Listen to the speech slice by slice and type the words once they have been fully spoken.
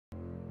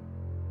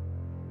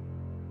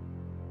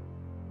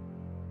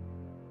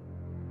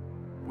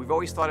We've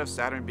always thought of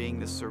Saturn being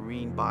this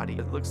serene body.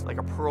 It looks like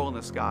a pearl in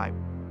the sky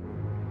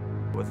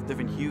with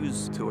different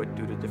hues to it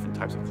due to different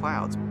types of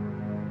clouds.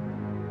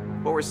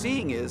 What we're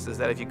seeing is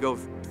that if you go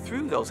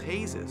through those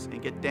hazes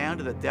and get down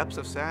to the depths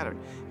of Saturn,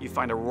 you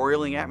find a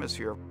roiling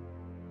atmosphere.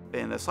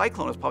 And the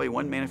cyclone is probably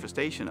one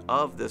manifestation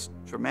of this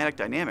dramatic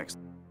dynamics.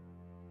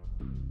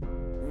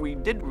 We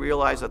did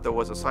realize that there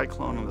was a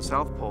cyclone on the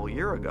South Pole a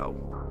year ago.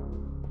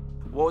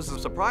 What was the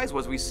surprise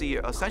was we see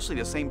essentially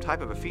the same type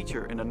of a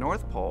feature in the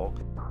North Pole.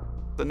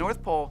 The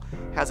North Pole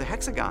has a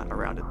hexagon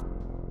around it.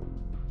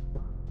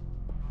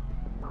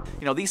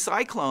 You know, these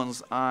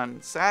cyclones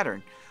on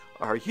Saturn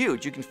are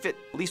huge. You can fit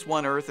at least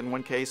one Earth in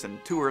one case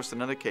and two Earths in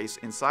another case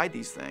inside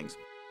these things.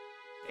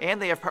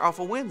 And they have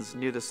powerful winds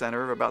near the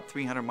center of about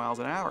 300 miles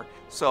an hour.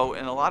 So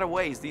in a lot of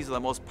ways, these are the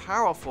most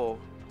powerful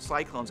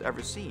cyclones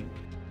ever seen.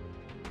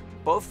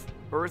 Both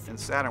Earth and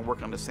Saturn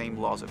work on the same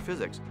laws of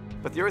physics,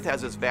 but the Earth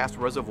has this vast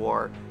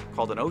reservoir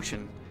called an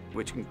ocean,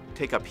 which can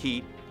take up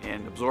heat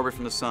and absorb it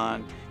from the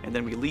sun, and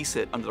then release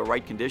it under the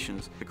right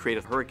conditions to create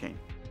a hurricane.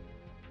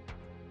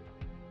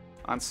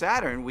 On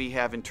Saturn, we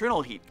have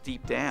internal heat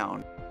deep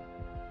down,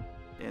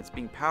 and it's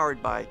being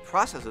powered by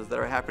processes that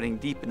are happening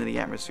deep into the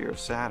atmosphere of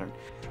Saturn.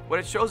 What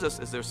it shows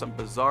us is there's some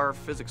bizarre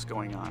physics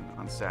going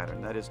on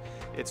Saturn. That is,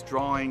 it's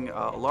drawing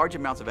large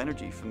amounts of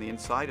energy from the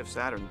inside of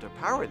Saturn to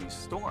power these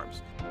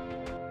storms.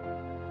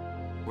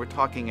 We're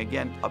talking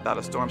again about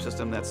a storm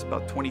system that's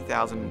about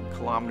 20,000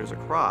 kilometers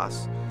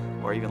across,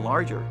 or even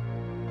larger.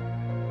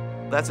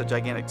 That's a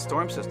gigantic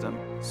storm system,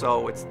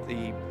 so it's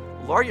the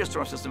largest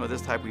storm system of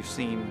this type we've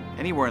seen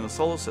anywhere in the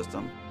solar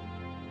system.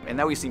 And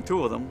now we've seen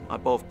two of them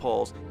on both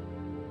poles.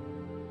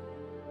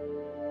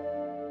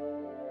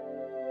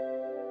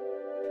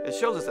 It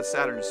shows us that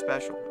Saturn is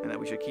special and that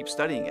we should keep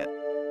studying it.